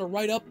Gibbs cars are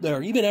right up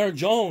there, even Eric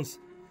Jones.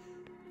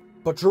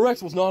 But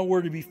Truex was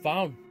nowhere to be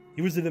found.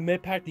 He was in the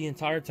mid-pack the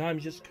entire time.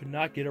 He just could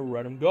not get a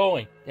rhythm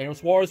going. Daniel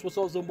Suarez was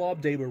also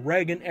involved. David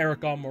Reagan,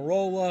 Eric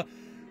Almirola,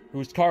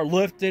 whose car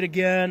lifted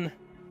again.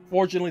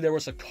 Fortunately, there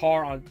was a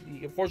car on.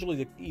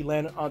 Unfortunately, he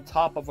landed on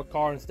top of a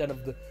car instead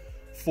of the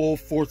full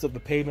force of the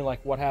pavement,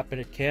 like what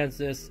happened at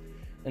Kansas.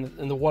 And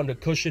the one to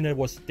cushion it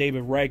was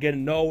David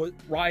Reagan. No,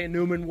 Ryan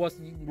Newman was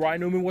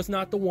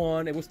not the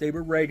one. It was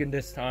David Reagan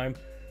this time.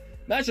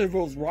 Imagine if it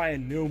was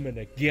Ryan Newman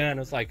again.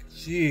 It's like,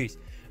 jeez.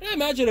 And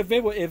imagine if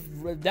it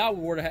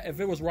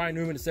was Ryan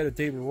Newman instead of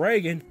David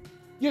Reagan.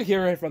 You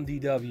hear it from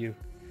DW.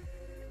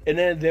 And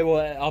then they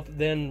will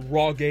then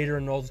Raw Gator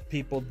and those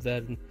people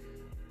that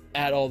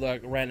add all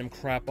that random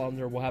crap on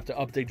there will have to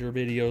update their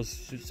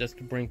videos just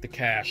to bring the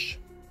cash.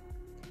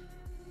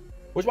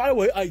 Which, by the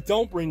way, I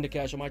don't bring the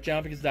cash on my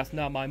channel, because that's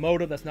not my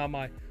motive. That's not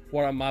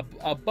what I'm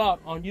about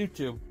on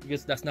YouTube,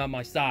 because that's not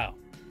my style.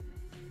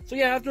 So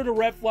yeah, after the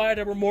red flag,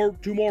 there were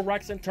two more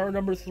wrecks in turn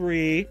number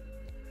 3.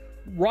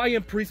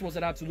 Ryan Preece was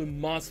an absolute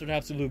monster, an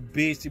absolute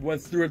beast. He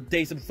went through a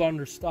Days of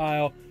Thunder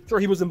style. Sure,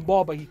 he was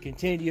involved, but he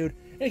continued.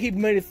 And he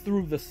made it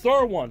through the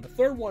third one. The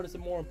third one is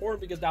more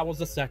important because that was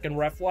the second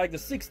red flag, the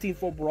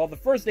 16th overall, the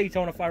first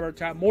Daytona 500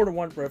 to have more than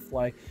one red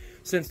flag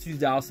since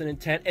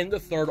 2010, and the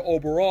third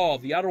overall.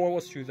 The other one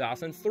was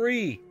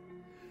 2003.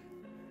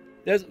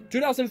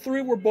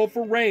 2003 were both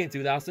for rain.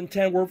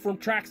 2010 were from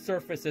track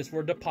surfaces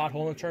for the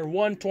pothole in turn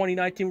 1.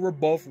 2019 were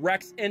both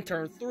wrecks in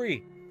turn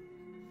 3.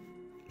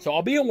 So,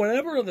 albeit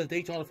whenever the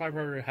Daytona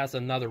 500 has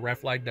another red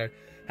flag that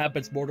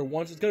happens more than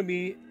once, it's going to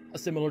be a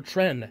similar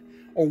trend,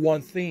 or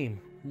one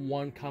theme,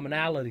 one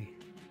commonality.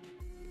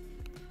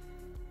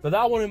 But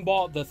that one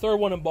involved, the third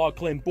one involved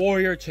Clint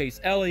Boyer,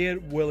 Chase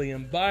Elliott,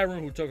 William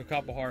Byron, who took a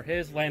couple hard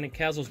hits. Landon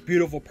Cassell's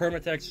beautiful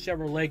Permatex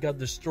Chevrolet got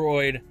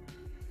destroyed.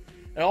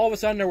 And all of a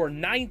sudden, there were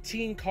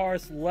 19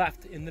 cars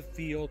left in the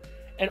field.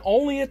 And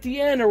only at the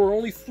end, there were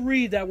only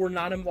 3 that were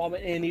not involved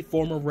in any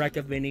form of wreck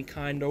of any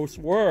kind. Those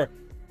were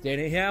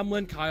Danny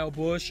Hamlin, Kyle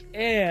Busch,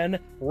 and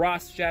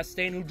Ross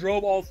Chastain, who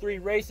drove all 3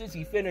 races.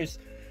 He finished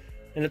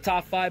in the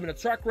top 5 in the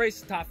truck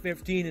race, top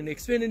 15 in the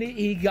Xfinity.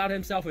 He got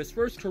himself his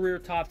first career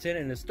top 10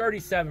 and his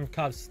 37th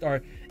Cup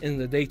start in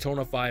the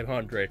Daytona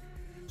 500.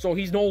 So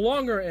he's no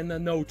longer in the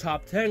no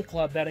top 10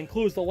 club that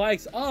includes the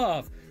likes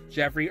of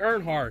Jeffrey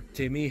Earnhardt,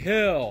 Timmy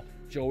Hill,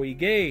 Joey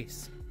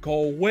Gase,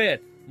 Cole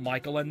Witt,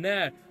 Michael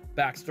Annett,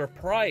 Baxter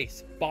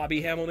Price,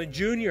 Bobby Hamilton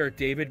Jr.,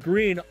 David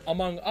Green,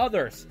 among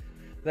others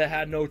that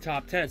had no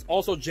top 10s.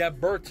 Also Jeb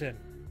Burton.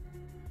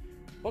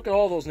 Look at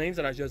all those names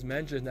that I just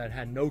mentioned that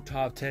had no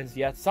top 10s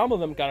yet. Some of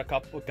them got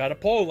a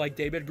pole, like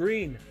David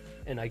Green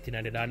in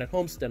 1999 at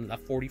Homestead, that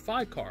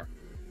 45 car.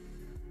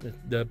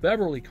 The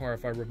Beverly car,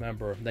 if I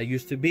remember, that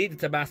used to be the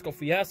Tabasco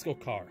Fiasco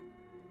car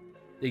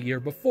the year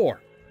before.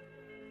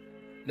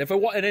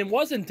 And it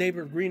wasn't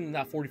David Green in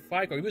that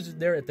 45 car. He was just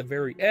there at the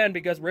very end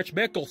because Rich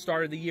Bickle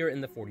started the year in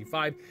the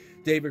 45.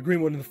 David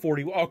Green went in the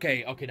 40.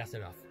 Okay, that's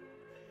enough.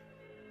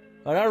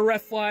 Another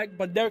red flag,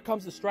 but there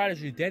comes the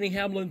strategy. Denny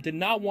Hamlin did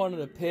not want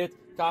to pit.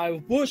 Kyle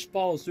Busch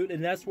followed suit,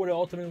 and that's what it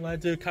ultimately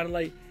led to, kind of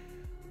like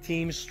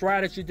team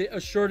strategy. They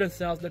assured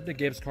themselves that the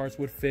Gibbs cars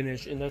would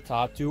finish in the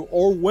top 2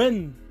 or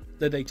win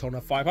the Daytona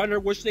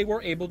 500, which they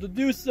were able to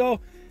do so.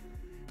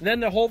 And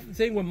then the whole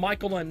thing with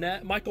Michael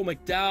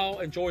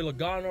McDowell and Joey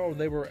Logano,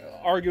 they were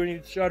arguing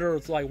with each other.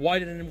 It's like, why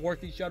didn't they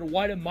work with each other?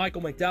 Why did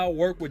Michael McDowell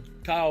work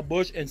with Kyle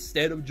Busch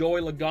instead of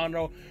Joey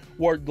Logano?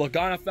 Where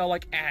Logano felt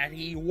like, had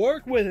he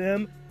worked with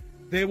him,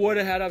 they would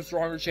have had a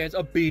stronger chance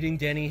of beating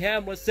Denny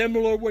Hamlin.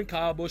 Similar when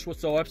Kyle Busch was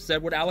so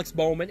upset with Alex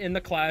Bowman in the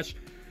clash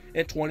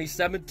in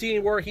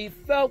 2017, where he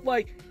felt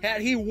like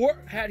had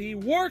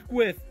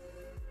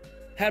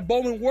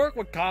Bowman worked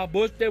with Kyle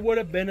Busch, they would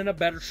have been in a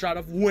better shot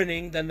of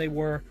winning than they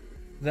were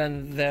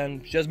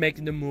than just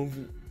making the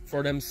move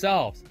for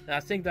themselves. And I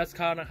think that's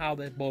kind of how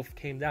they both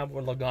came down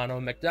with Logano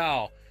and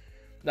McDowell.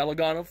 That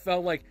Logano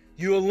felt like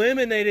you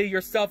eliminated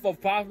yourself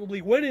of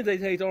possibly winning the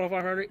Daytona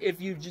 500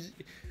 if you just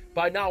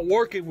by not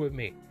working with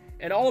me.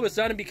 And all of a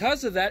sudden,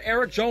 because of that,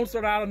 Eric Jones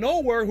started out of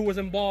nowhere, who was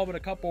involved in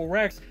a couple of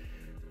wrecks,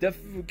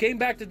 came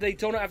back to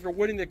Daytona after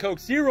winning the Coke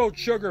Zero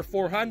Sugar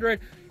 400,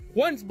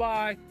 wins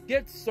by,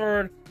 gets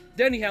third.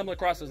 Denny Hamlin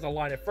crosses the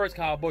line at first,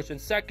 Kyle Busch in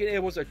second.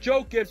 It was a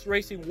Joe Gibbs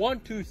Racing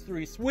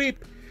 1-2-3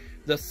 sweep.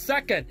 The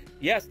second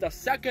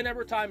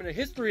ever time in the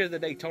history of the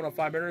Daytona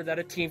 500 that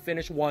a team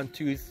finished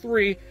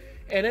 1-2-3.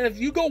 And then if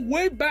you go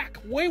way back,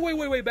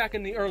 way back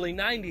in the early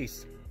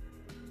 90s,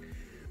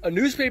 a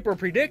newspaper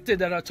predicted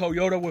that a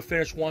Toyota would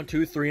finish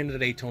 1-2-3 in the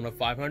Daytona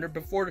 500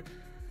 before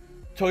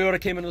Toyota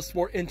came into the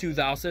sport in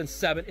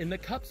 2007 in the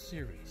Cup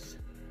Series.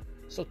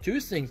 So two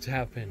things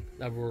happened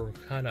that were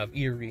kind of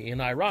eerie and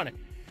ironic.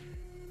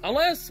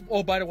 Unless,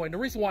 oh, by the way, the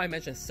reason why I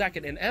mentioned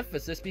second in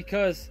emphasis,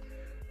 because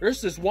there's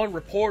this one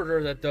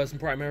reporter that does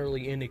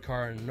primarily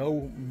IndyCar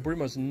and pretty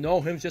much know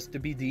him just to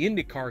be the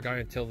IndyCar guy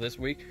until this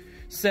week,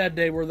 said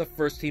they were the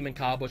first team in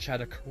Kyle Busch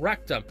had to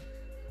correct them.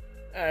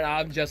 And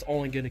I'm just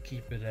only going to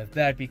keep it at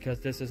that because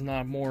this is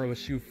not more of a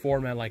shoot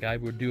format like I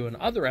would do in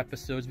other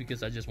episodes,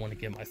 because I just want to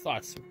get my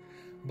thoughts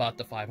about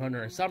the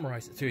 500 and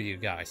summarize it to you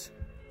guys.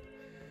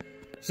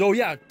 So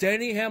yeah,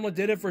 Denny Hamlin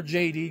did it for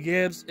JD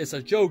Gibbs. It's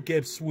a Joe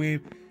Gibbs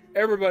sweep.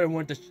 Everybody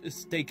went to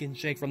Steak and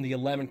Shake from the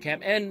 11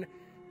 camp. And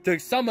to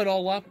sum it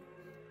all up,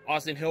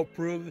 Austin Hill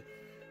proved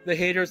the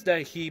haters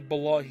that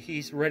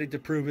he's ready to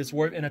prove his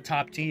worth in a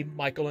top team.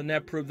 Michael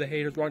Annett proved the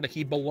haters wrong, that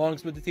he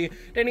belongs with the team.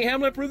 Denny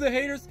Hamlin proved the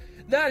haters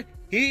that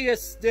he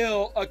is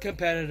still a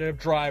competitive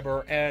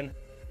driver. And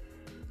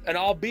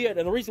albeit,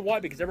 and the reason why,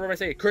 because everybody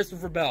say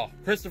Christopher Bell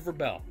is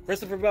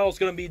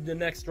going to be the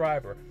next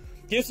driver.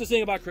 Here's the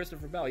thing about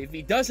Christopher Bell. If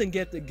he doesn't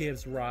get the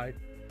Gibbs ride,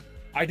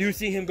 I do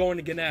see him going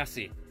to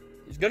Ganassi.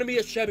 He's going to be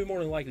a Chevy more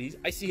than likely.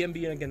 I see him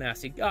being a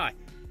Ganassi guy.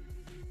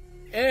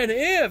 And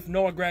if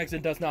Noah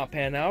Gragson does not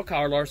pan out,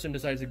 Kyle Larson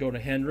decides to go to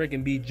Hendrick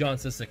and be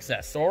Johnson's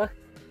successor,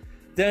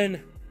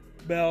 then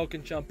Bell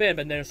can jump in.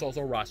 But then there's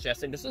also Ross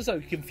Chastain. This is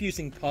a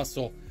confusing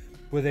puzzle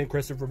within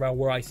Christopher Bell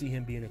where I see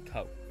him being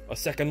a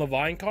second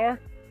Levine car.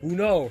 Who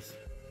knows?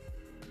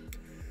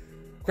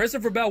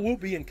 Christopher Bell will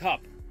be in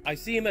Cup. I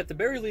see him at the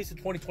very least in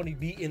 2020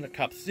 be in the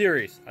Cup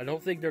Series. I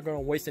don't think they're going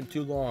to waste him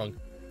too long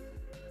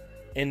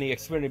in the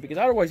Xfinity, because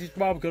otherwise he's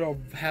probably going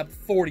to have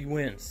 40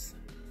 wins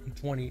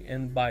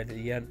by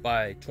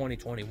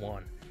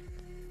 2021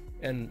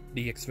 and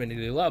the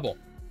Xfinity level.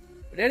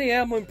 But Denny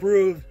Hamlin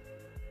proved,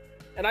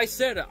 and I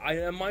said it,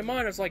 in my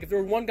mind, it's like if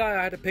there was one guy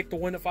I had to pick to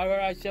win the 500,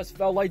 I just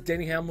felt like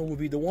Denny Hamlin would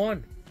be the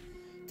one.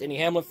 Denny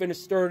Hamlin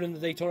finished third in the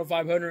Daytona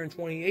 500 in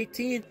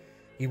 2018.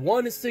 He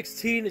won in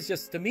 16. It's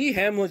just, to me,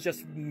 Hamlin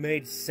just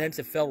made sense.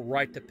 It felt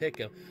right to pick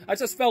him. I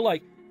just felt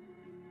like,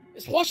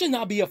 why should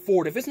not be a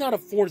Ford? If it's not a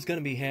Ford, it's going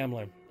to be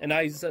Hamlin. And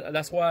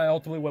that's why I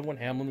ultimately went with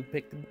Hamlin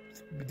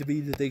to be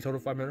the Daytona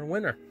 500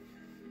 winner.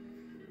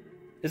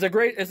 It's a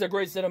great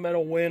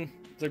sentimental win.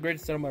 It's a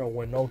great sentimental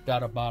win, no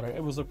doubt about it.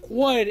 It was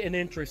quite an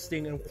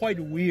interesting and quite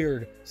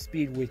weird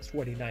Speedweeks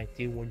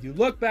 2019. When you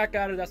look back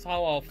at it, that's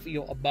how I'll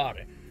feel about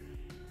it.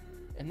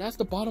 And that's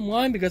the bottom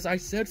line, because I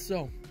said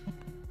so.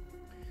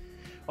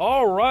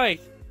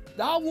 Alright,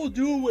 that will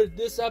do with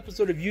this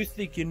episode of You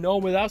Think You Know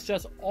Me. That's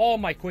just all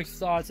my quick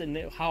thoughts and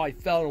how I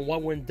felt and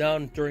what went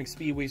down during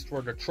Speedweeks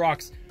for the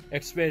trucks,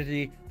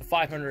 Xfinity, the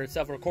 500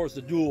 itself, and of course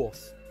the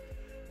duels.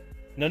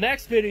 In the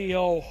next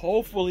video,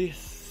 hopefully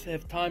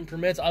if time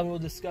permits, I will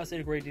discuss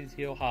in great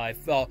detail how I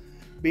felt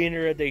being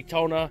here at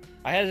Daytona.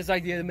 I had this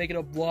idea to make it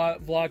a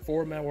vlog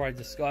format where I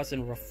discuss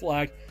and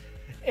reflect.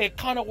 It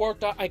kind of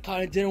worked out, it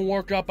kind of didn't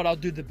work out, but I'll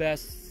do the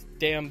best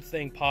damn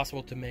thing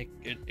possible to make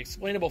it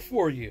explainable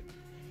for you.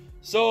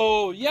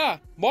 So yeah,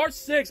 March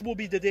 6th will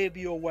be the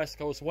debut of West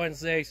Coast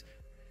Wednesdays,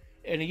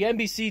 and the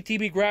NBC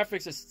TV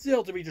graphics is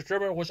still to be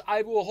determined, which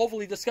I will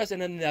hopefully discuss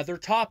in another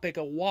topic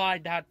of why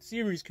that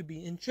series could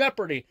be in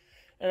jeopardy.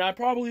 And I'm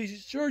probably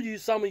sure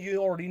some of you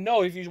already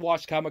know if you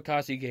watched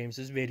Kamikaze Games'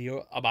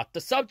 video about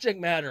the subject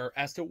matter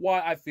as to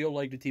why I feel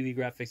like the TV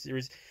graphics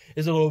series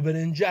is a little bit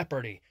in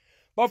jeopardy.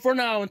 But for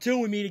now, until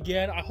we meet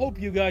again, I hope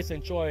you guys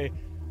enjoy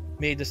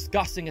me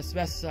discussing as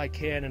best as I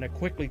can in a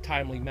quickly,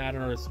 timely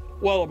manner. It's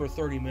well over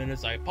 30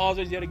 minutes. I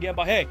apologize yet again,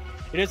 but hey,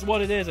 it is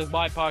what it is. It's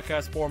my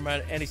podcast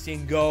format.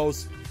 Anything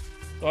goes.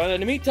 So in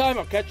the meantime,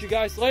 I'll catch you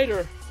guys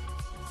later.